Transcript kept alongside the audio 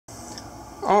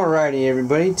Alrighty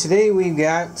everybody, today we've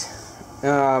got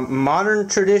modern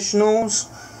traditionals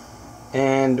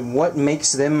and what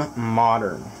makes them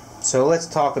modern. So let's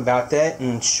talk about that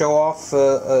and show off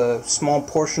a small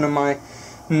portion of my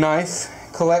knife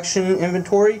collection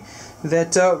inventory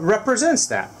that represents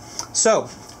that. So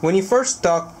when you first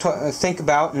think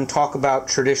about and talk about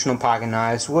traditional pocket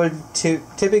knives,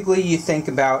 typically you think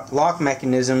about lock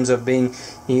mechanisms of being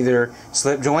either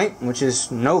slip joint, which is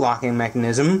no locking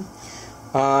mechanism,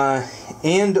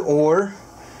 and or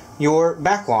your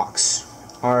backlocks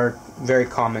are very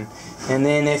common. And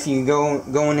then if you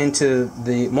going into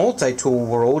the multi-tool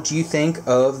world, you think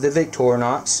of the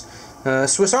Victorinox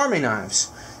Swiss Army knives.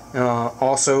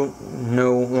 Also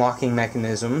no locking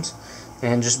mechanisms,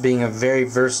 and just being a very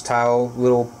versatile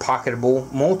little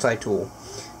pocketable multi-tool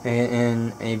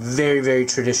in a very, very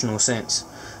traditional sense.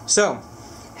 So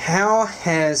how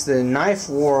has the knife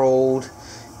world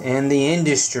and the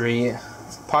industry,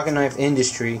 pocket knife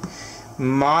industry,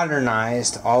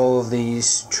 modernized all of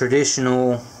these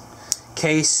traditional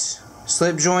case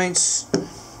slip joints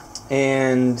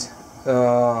and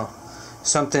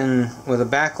something with a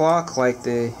backlock like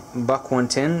the Buck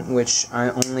 110, which I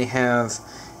only have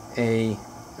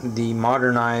the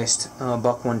modernized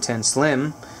Buck 110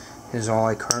 Slim is all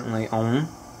I currently own,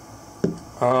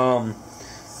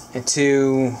 and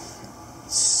to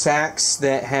sacks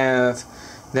that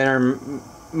are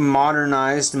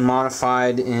modernized and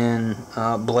modified in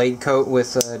blade coat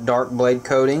with dark blade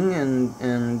coating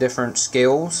and different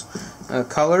scales,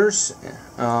 colors,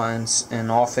 and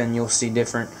often you'll see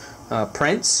different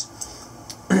prints.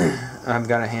 I've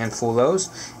got a handful of those,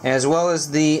 as well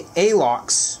as the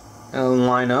ALOX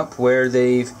lineup, where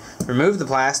they've removed the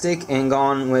plastic and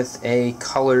gone with a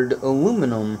colored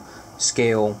aluminum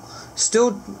scale,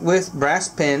 still with brass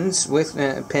pins with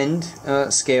pinned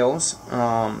scales,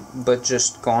 but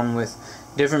just gone with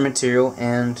different material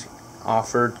and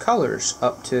offered colors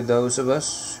up to those of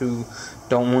us who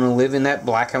don't want to live in that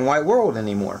black and white world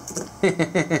anymore.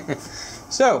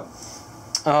 So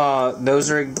those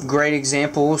are great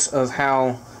examples of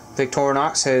how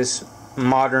Victorinox has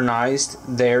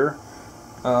modernized their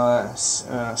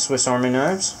Swiss Army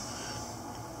knives,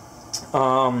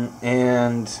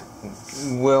 and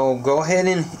we'll go ahead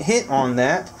and hit on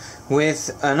that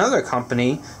with another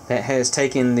company that has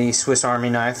taken the Swiss Army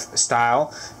knife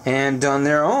style and done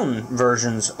their own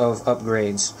versions of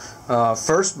upgrades.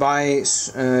 First by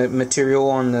material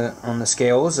on the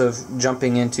scales of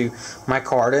jumping into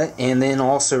micarta, and then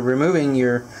also removing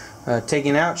your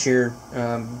taking out your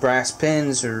brass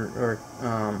pins or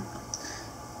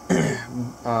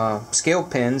scale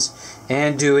pins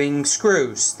and doing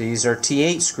screws. These are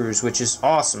T8 screws, which is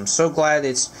awesome. So glad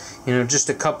it's just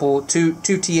a couple two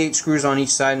T8 screws on each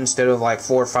side instead of like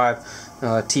 4 or 5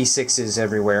 T6s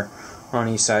everywhere on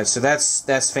each side. So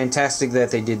that's fantastic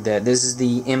that they did that. This is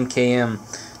the MKM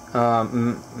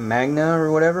Magna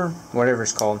or whatever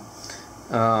it's called.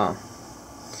 And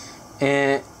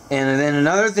then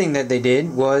another thing that they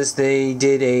did was they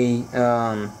did a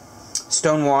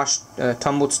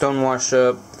tumbled stonewash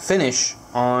finish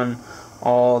on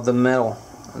all the metal.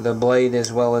 The blade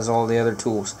as well as all the other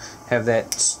tools have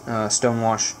that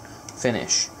stonewash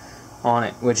finish on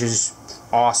it, which is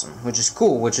awesome, which is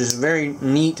cool, which is a very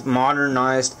neat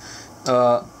modernized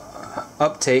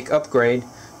upgrade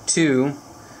to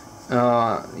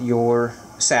your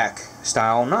sack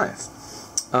style knife.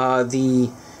 All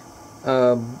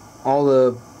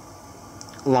the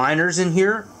liners in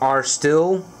here are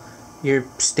still your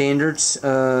standards,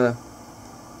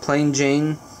 plain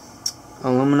Jane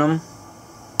aluminum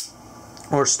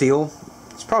or steel.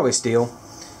 It's probably steel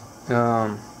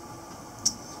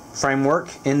framework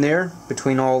in there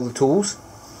between all the tools.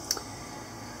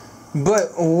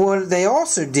 But what they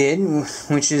also did,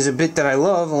 which is a bit that I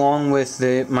love, along with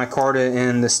the micarta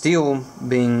and the steel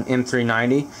being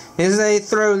M390, is they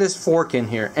throw this fork in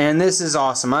here, and this is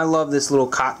awesome. I love this little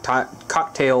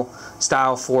cocktail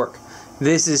style fork.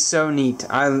 This is so neat.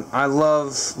 I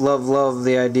love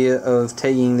the idea of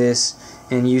taking this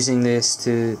and using this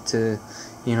to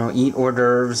eat hors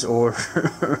d'oeuvres, or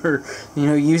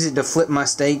use it to flip my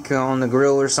steak on the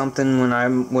grill or something when I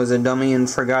was a dummy and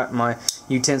forgot my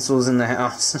utensils in the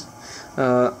house.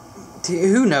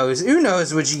 Who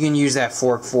knows what you can use that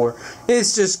fork for.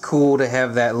 It's just cool to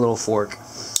have that little fork.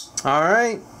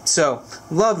 Alright, so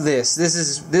love this. This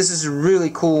is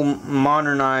really cool,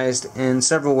 modernized in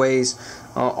several ways,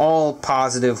 all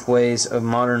positive ways of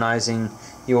modernizing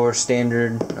your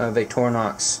standard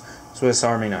Victorinox Swiss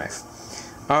Army knife.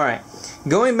 Alright,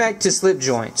 going back to slip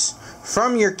joints.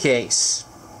 From your case,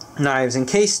 knives, and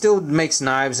Case still makes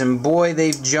knives, and boy,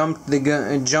 they've jumped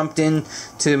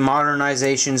into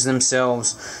modernizations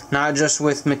themselves, not just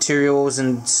with materials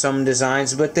and some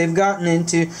designs, but they've gotten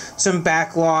into some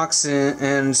backlocks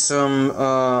and some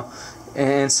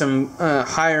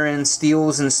higher end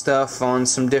steels and stuff on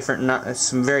some different,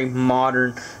 some very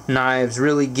modern knives,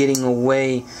 really getting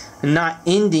away, not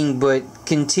ending but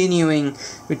continuing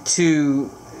to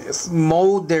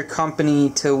mold their company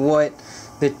to what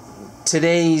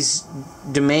today's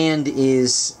demand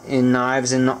is in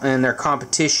knives and their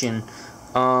competition,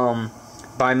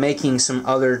 by making some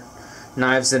other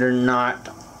knives that are not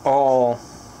all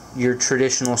your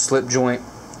traditional slip joint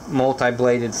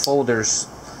multi-bladed folders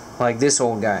like this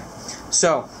old guy.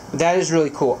 So that is really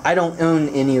cool. I don't own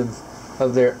any of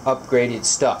their upgraded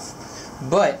stuff,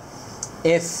 but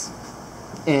if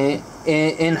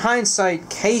in hindsight,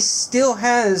 Case still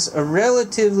has a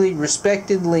relatively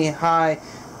respectably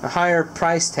higher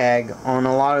price tag on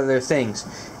a lot of their things,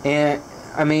 and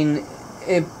I mean,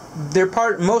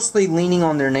 they're mostly leaning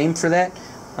on their name for that.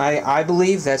 I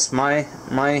believe that's my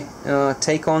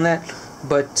take on that,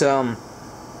 but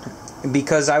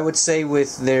because I would say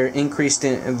with their increased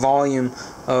volume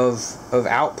of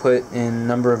output and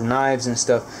number of knives and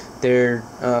stuff, their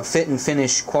fit and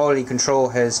finish quality control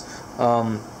has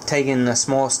taken a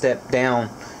small step down.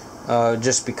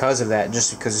 Just because of that,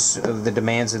 just because of the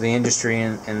demands of the industry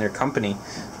and their company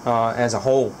as a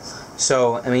whole.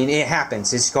 So, I mean, it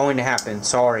happens. It's going to happen.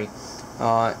 Sorry.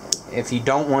 If you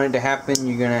don't want it to happen,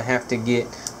 you're going to have to get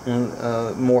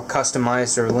more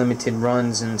customized or limited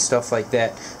runs and stuff like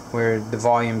that, where the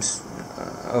volumes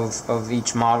of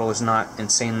each model is not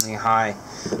insanely high,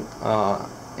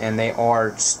 and they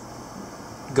are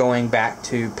going back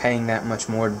to paying that much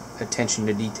more attention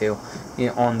to detail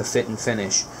on the fit and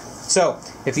finish. So,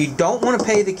 if you don't want to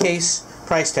pay the Case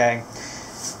price tag,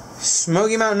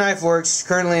 Smoky Mountain Knife Works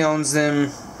currently owns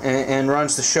them and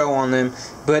runs the show on them,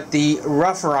 but the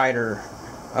Rough Rider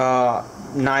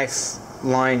knife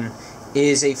line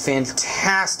is a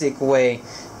fantastic way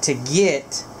to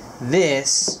get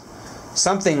this,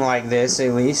 something like this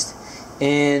at least,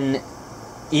 in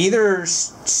either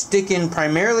sticking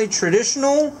primarily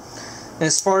traditional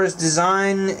as far as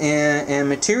design and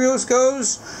materials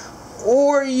goes,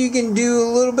 or you can do a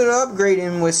little bit of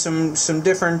upgrading with some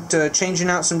different, changing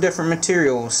out some different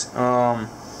materials,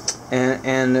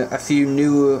 and a few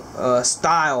new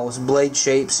styles, blade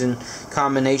shapes and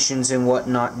combinations and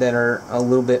whatnot that are a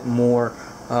little bit more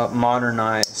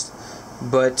modernized.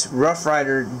 But Rough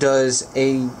Rider does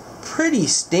a pretty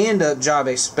stand-up job,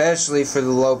 especially for the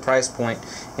low price point,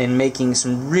 in making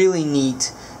some really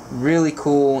neat, really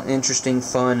cool, interesting,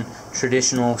 fun,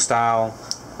 traditional style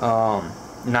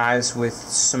knives with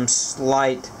some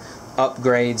slight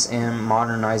upgrades and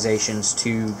modernizations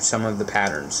to some of the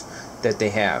patterns that they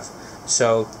have.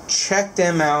 So check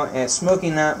them out at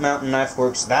Smoky Mountain Knife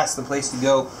Works. That's the place to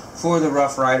go for the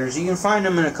Rough Riders. You can find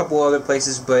them in a couple other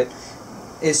places, but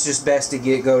it's just best to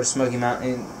go to Smoky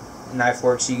Mountain Knife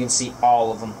Works. You can see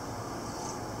all of them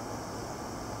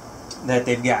that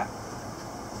they've got.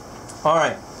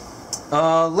 Alright.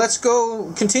 Let's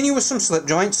go continue with some slip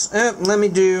joints. Let me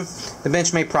do the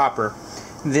Benchmade proper.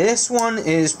 This one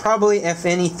is probably, if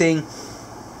anything,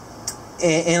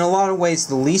 in a lot of ways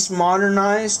the least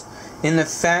modernized, in the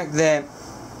fact that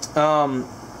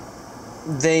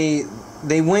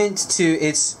they went to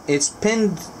its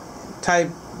pin type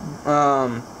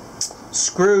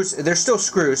screws. They're still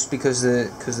screws because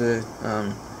the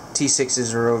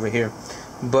T6s are over here,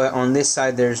 but on this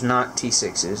side there's not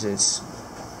T6s.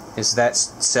 It's that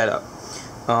setup.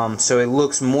 So it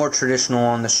looks more traditional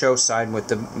on the show side with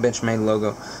the Benchmade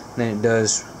logo than it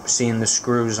does seeing the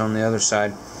screws on the other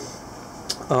side.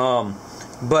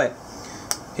 But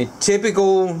a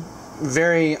typical,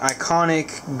 very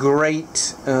iconic,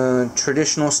 great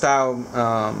traditional style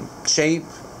shape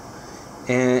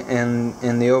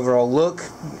and the overall look.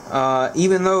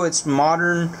 Even though it's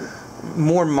modern,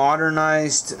 more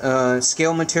modernized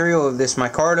scale material of this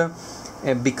micarta,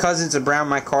 and because it's a brown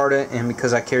micarta and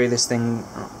because I carry this thing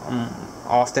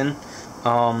often,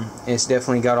 it's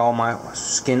definitely got all my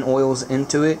skin oils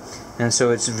into it, and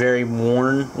so it's very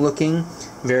worn looking,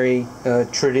 very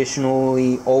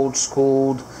traditionally old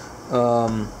schooled,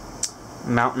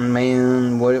 mountain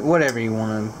man, whatever you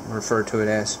want to refer to it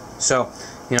as. So,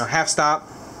 you know, half stop,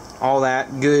 all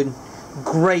that good.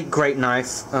 Great knife.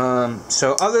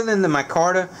 So other than the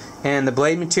micarta and the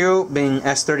blade material being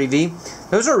S30V,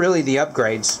 those are really the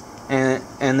upgrades,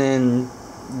 and then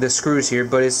the screws here,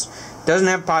 but it doesn't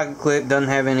have pocket clip, doesn't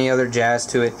have any other jazz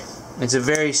to it. It's a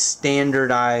very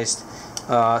standardized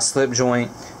slip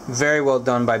joint, very well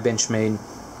done by Benchmade.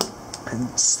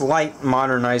 slight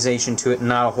modernization to it,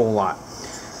 not a whole lot.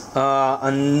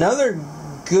 Another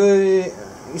good,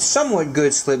 somewhat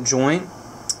good slip joint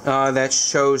that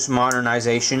shows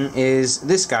modernization is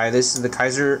this guy. This is the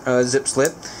Kaiser Zip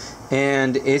Slip,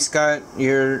 and it's got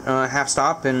your half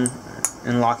stop and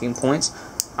locking points.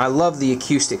 I love the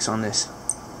acoustics on this.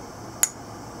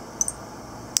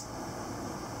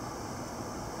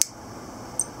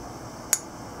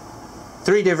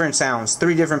 Three different sounds,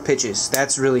 3 different pitches.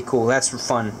 That's really cool. That's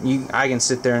fun. I can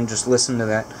sit there and just listen to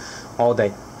that all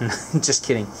day. Just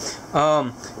kidding.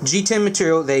 G10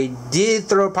 material. They did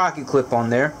throw a pocket clip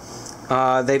on there.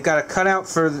 They've got a cutout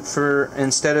for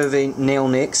instead of a nail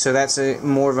nick, so that's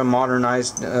more of a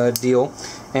modernized deal.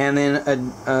 And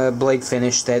then a blade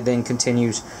finish that then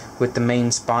continues with the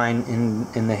main spine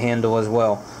in the handle as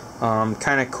well.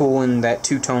 Kind of cool in that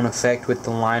two-tone effect with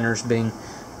the liners being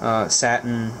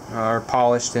satin or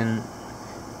polished, and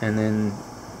then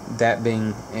that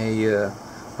being a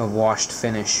washed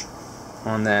finish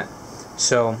on that.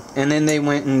 So, and then they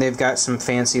went and they've got some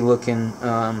fancy looking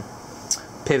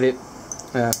pivot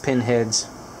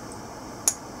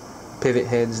pivot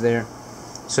heads there.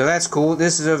 So that's cool.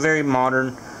 This is a very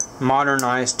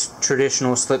modernized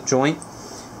traditional slip joint.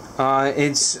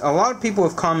 It's a lot of people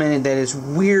have commented that it's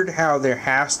weird how their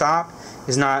half stop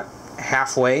is not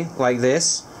halfway like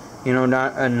this. You know,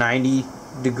 not a 90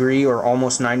 degree or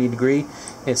almost 90 degree.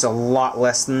 It's a lot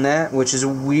less than that, which is a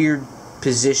weird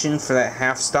position for that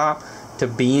half stop to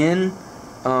be in.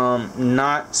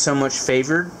 Not so much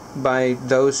favored by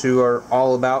those who are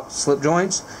all about slip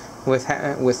joints with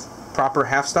proper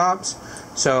half stops.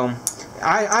 So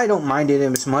I don't mind it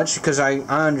as much because I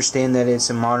understand that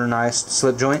it's a modernized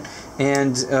slip joint,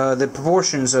 and the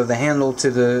proportions of the handle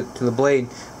to the blade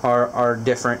are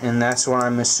different, and that's what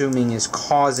I'm assuming is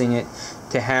causing it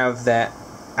to have that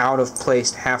out of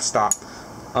place half stop,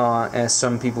 as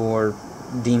some people are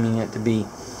deeming it to be.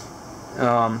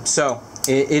 So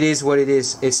it is what it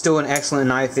is. It's still an excellent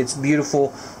knife. It's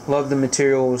beautiful. Love the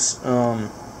materials.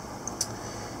 And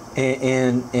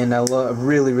I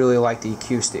really like the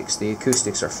acoustics. The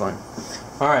acoustics are fun.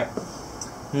 All right.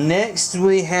 Next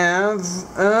we have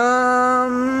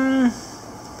a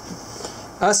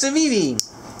Civivi.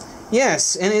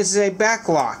 Yes, and it's a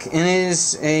backlock, and it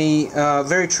is a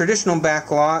very traditional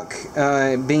backlock,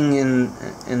 being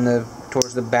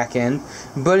towards the back end,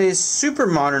 but is super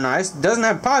modernized. Doesn't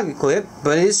have pocket clip,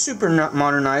 but it is super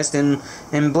modernized in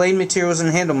blade materials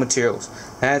and handle materials.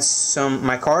 That's some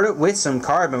micarta with some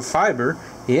carbon fiber.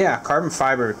 Yeah, carbon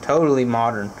fiber, totally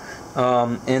modern.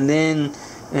 And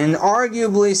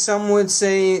arguably some would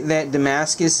say that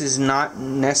Damascus is not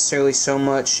necessarily so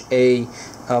much a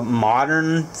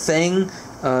modern thing,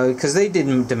 because they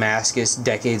did Damascus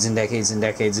decades and decades and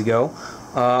decades ago.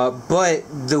 But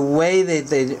the way that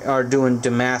they are doing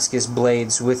Damascus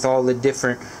blades with all the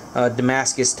different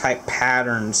Damascus type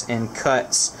patterns and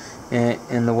cuts,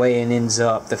 and the way it ends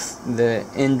up, the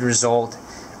end result,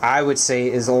 I would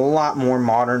say is a lot more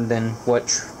modern than what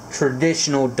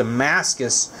traditional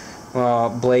Damascus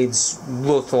blades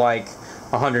looked like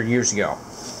 100 years ago.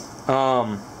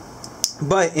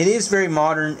 But it is very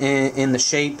modern in the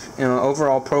shape,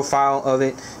 overall profile of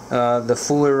it. The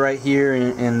fuller right here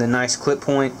and the nice clip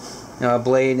point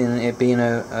blade, and it being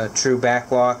a true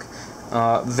backlock.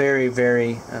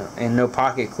 Very, and no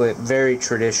pocket clip. Very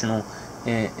traditional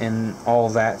in all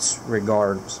that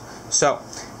regards. So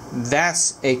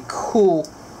that's a cool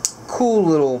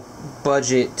little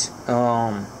budget,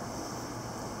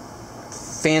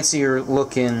 fancier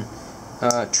looking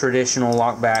traditional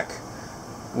lockback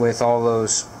with all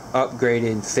those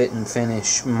upgraded fit and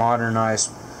finish modernized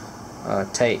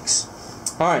takes.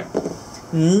 Alright,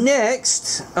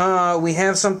 next we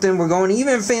have something, we're going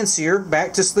even fancier,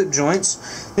 back to slip joints.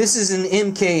 This is an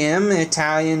MKM, an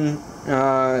Italian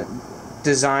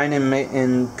design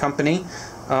and company.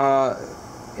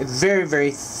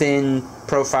 Very thin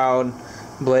profiled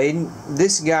blade.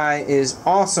 This guy is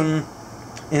awesome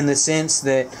in the sense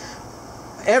that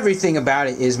everything about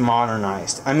it is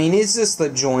modernized. I mean, it's a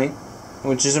slip joint,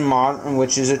 which is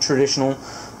a traditional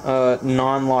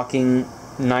non-locking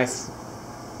knife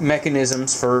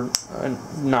mechanisms for a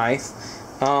knife,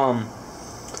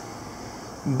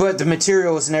 but the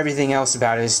materials and everything else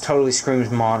about it is totally screams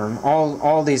modern.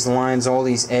 All these lines, all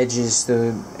these edges,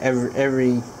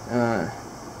 every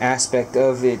aspect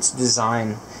of its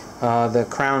design, the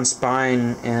crown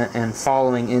spine and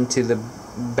following into the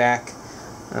back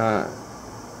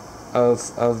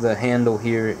of the handle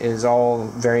here is all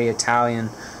very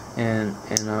Italian and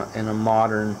a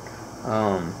modern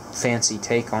fancy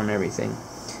take on everything.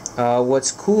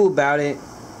 What's cool about it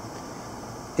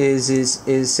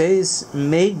says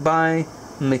made by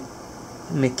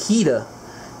Makita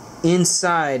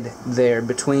inside there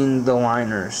between the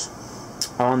liners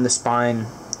on the spine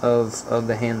of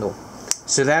the handle.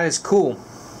 So that is cool.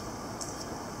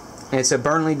 It's a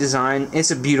Burnley design.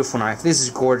 It's a beautiful knife. This is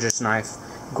a gorgeous knife.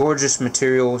 Gorgeous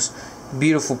materials.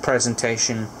 Beautiful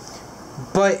presentation.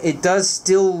 But it does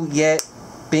still, yet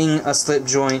being a slip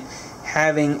joint,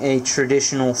 having a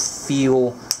traditional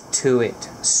feel to it.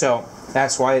 So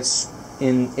that's why it's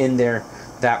in there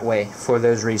that way, for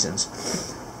those reasons.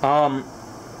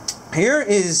 Here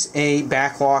is a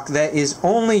backlock that is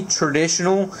only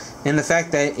traditional in the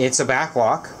fact that it's a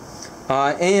backlock,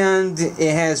 and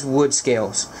it has wood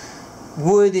scales.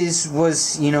 Wood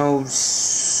was, you know,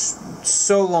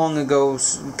 so long ago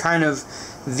kind of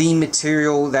the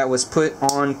material that was put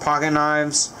on pocket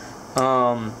knives.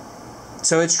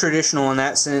 So it's traditional in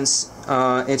that sense.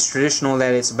 It's traditional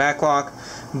that it's a backlock,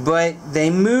 but they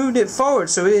moved it forward,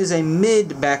 so it is a mid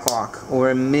backlock or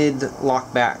a mid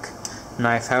lock back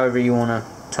knife, however you want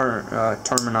to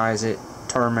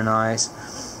terminize,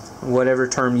 whatever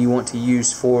term you want to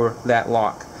use for that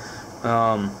lock.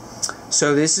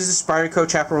 So this is a Spyderco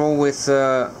Chaparral with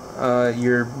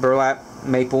your burlap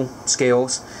maple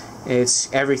scales.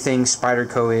 It's everything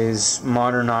Spyderco is,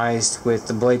 modernized with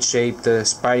the blade shape, the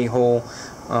Spidey hole,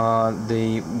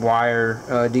 the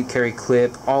wire, deep carry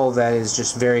clip. All of that is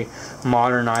just very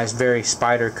modernized, very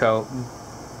Spyderco,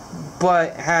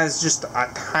 but has just a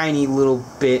tiny little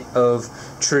bit of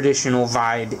traditional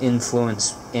vibe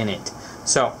influence in it.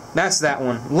 So that's that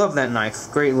one. Love that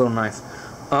knife. Great little knife.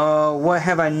 What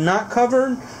have I not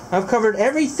covered? I've covered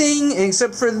everything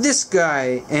except for this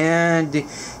guy, and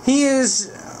he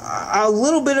is a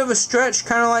little bit of a stretch,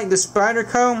 kind of like the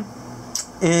Spyderco,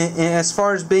 as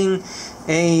far as being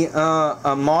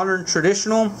a modern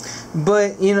traditional,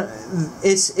 but you know,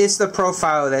 it's the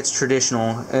profile that's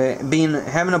traditional.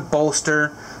 Having a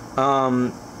bolster,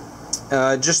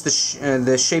 just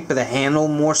the shape of the handle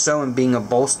more so, and being a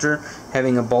bolster,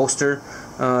 having a bolster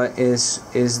is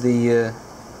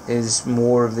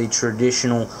more of the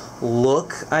traditional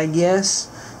look, I guess.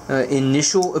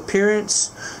 Initial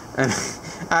appearance.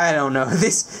 I don't know.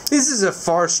 This is a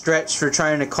far stretch for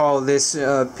trying to call this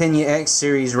Pena X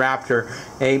Series Raptor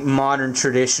a modern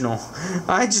traditional.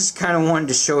 I just kind of wanted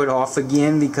to show it off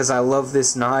again because I love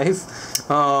this knife,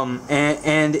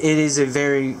 and it is a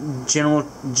very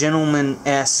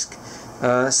gentleman-esque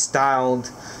styled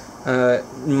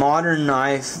modern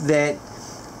knife that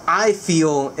I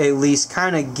feel at least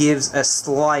kind of gives a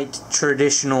slight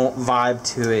traditional vibe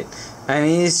to it. I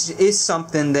mean, it's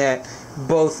something that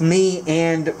both me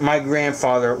and my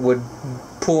grandfather would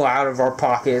pull out of our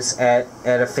pockets at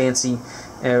a fancy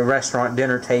restaurant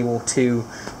dinner table to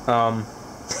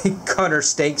cut our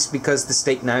steaks because the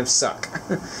steak knives suck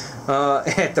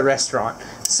at the restaurant.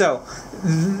 So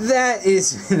that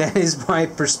is my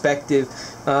perspective.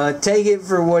 Take it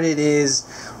for what it is.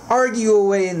 Argue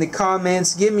away in the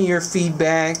comments. Give me your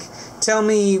feedback. Tell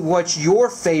me what your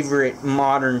favorite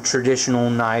modern traditional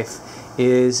knife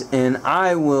is, and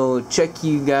I will check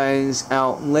you guys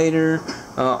out later,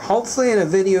 hopefully in a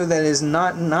video that is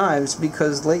not knives,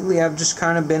 because lately I've just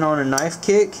kind of been on a knife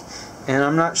kick, and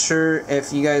I'm not sure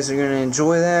if you guys are going to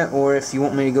enjoy that, or if you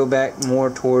want me to go back more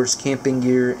towards camping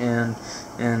gear and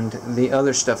the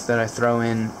other stuff that I throw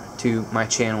in to my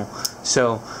channel.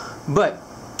 So, but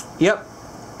yep,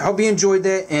 I hope you enjoyed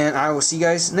that, and I will see you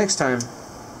guys next time.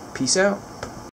 Peace out.